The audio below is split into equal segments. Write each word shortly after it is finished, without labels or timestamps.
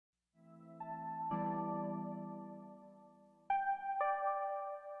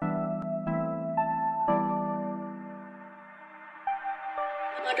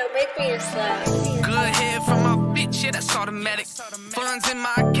Don't make me a slut. Good head from my bitch, yeah, that's automatic. Funds in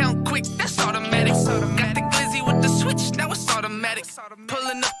my account quick, that's automatic. Got the glizzy with the switch, now it's automatic.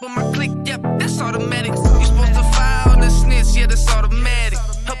 Pulling up on my click, yep, that's automatic. You supposed to file the snitch, yeah, that's automatic.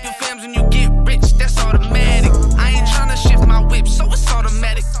 Help your fams when you get rich, that's automatic. I ain't tryna shift my whip, so it's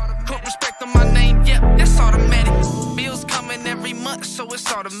automatic. Put respect on my name, yep, that's automatic. Bills coming every month, so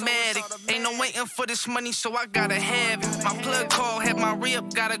it's automatic. Ain't no waiting for this money, so I gotta have it. My plug call had my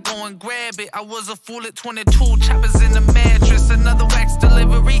re-up, gotta go and grab it. I was a fool at 22, choppers in the mattress. Another wax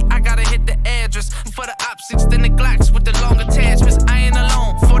delivery, I gotta hit the address. For the optics, then the Glocks with the long attachments. I ain't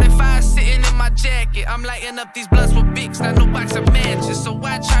alone, 45 sitting in my jacket. I'm lighting up these blunts with Bics, not no box of matches. So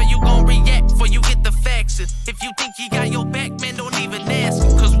watch how you gon' react before you get the faxes. If you think he got your back, man, don't even ask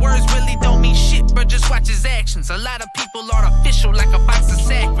him. Cause words really don't mean shit, bro, just watch his actions. A lot of people artificial like a box of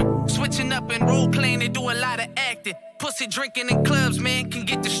saccharin. Switching up and role playing, they do a lot of acting. Pussy drinking in clubs, man, can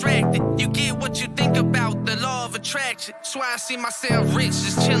get distracted. You get what you think about, the law of attraction. That's why I see myself rich,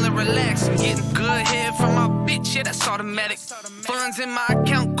 just chillin', relaxing. Getting good head from my bitch, yeah, that's automatic. Funds in my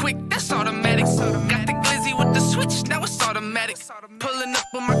account quick, that's automatic. Got the glizzy with the switch, now it's automatic. Pulling up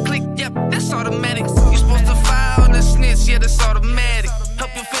on my click, yep, that's automatic. You supposed to file the snitch, yeah, that's automatic.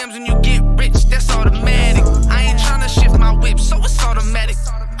 Help your fams when you get rich, that's automatic. I ain't tryna shift my whip, so it's automatic.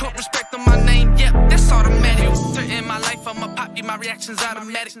 Put respect on my name, yep, that's automatic. In my life, I'ma pop you, my reaction's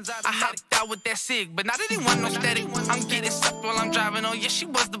automatic. I hopped out with that cig, but now that ain't want no static. I'm getting sucked while I'm driving, oh yeah, she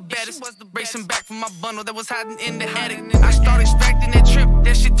was the baddest. Racing back from my bundle that was hiding in the attic. I started extracting that trip,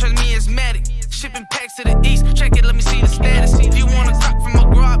 that shit turned me asthmatic. Shipping packs to the east, check it, let me see the status. If you want a clock from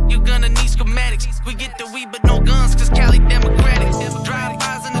a grub, you're gonna need schematics. We get the weed, but no guns, cause Cali democratic.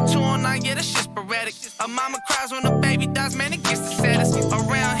 Drive-bys in the 209, yeah, that shit's sporadic. A mama cries when a baby dies, man, it gets the saddest.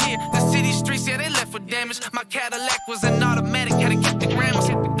 Around here, the city streets, yeah, they left for damage. My Cadillac was an automatic, had to keep the grammars.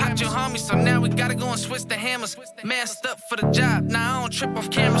 Popped your homie, so now we gotta go and switch the hammers. Masked up for the job, now I don't trip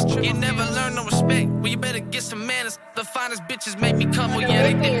off cameras. You never learn no respect, well, you better get some manners. The finest bitches make me come, well, yeah,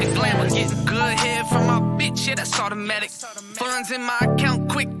 they think the glamour. Getting good head from my bitch, yeah, that's automatic. Funds in my account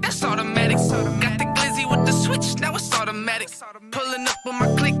quick, that's automatic. Got the glizzy with the switch, now it's automatic. Pulling up on my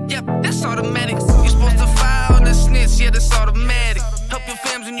click, yep, that's automatic.